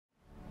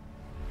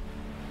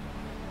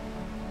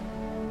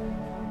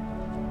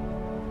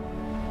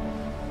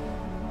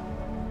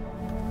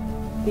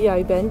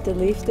Jij bent de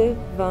liefde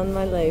van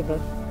mijn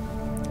leven.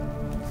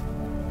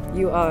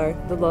 You are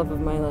the love of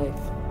my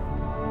life.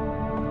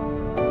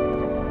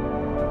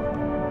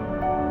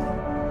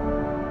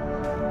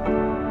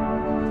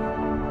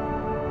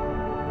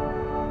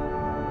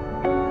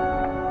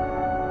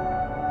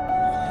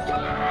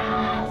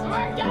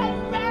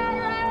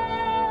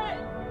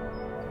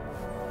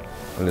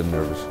 A little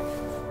nervous.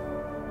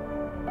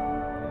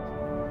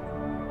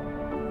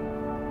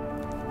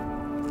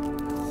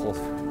 God.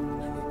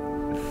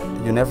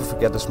 You never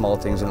forget the small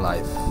things in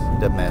life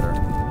that matter.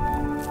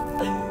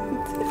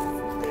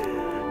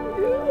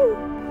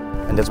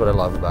 And that's what I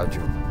love about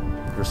you.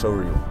 You're so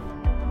real.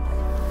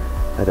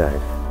 I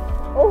died.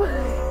 Oh.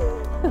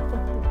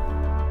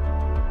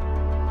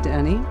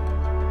 Dani,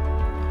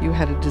 you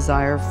had a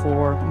desire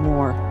for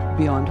more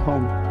beyond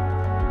home.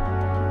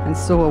 And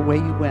so away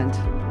you went.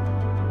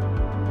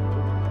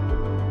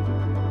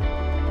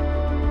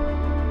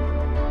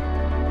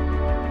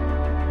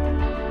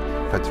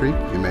 Patrick,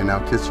 you may now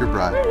kiss your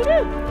bride. Let's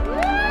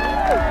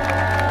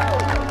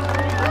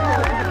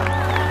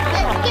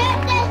get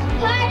this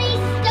party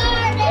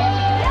started!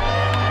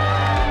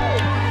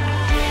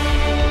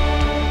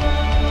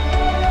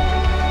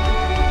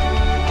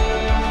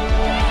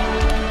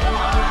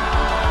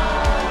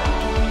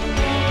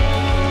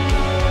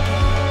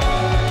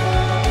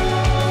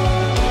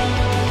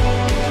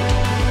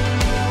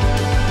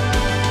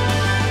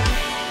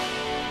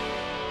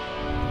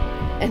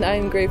 And I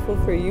am grateful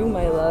for you,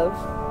 my love.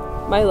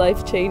 My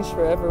life changed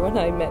forever when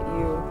I met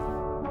you.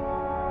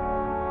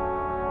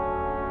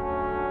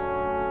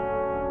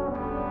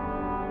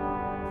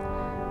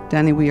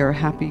 Dani, we are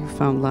happy you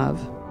found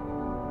love.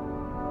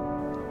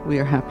 We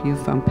are happy you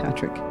found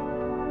Patrick.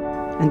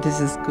 And this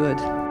is good,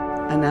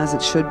 and as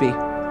it should be.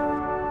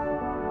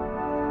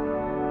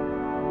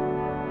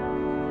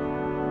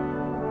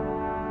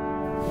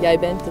 Jij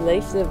bent de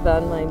liefde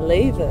van mijn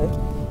leven.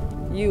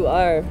 You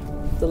are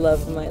the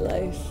love of my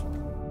life.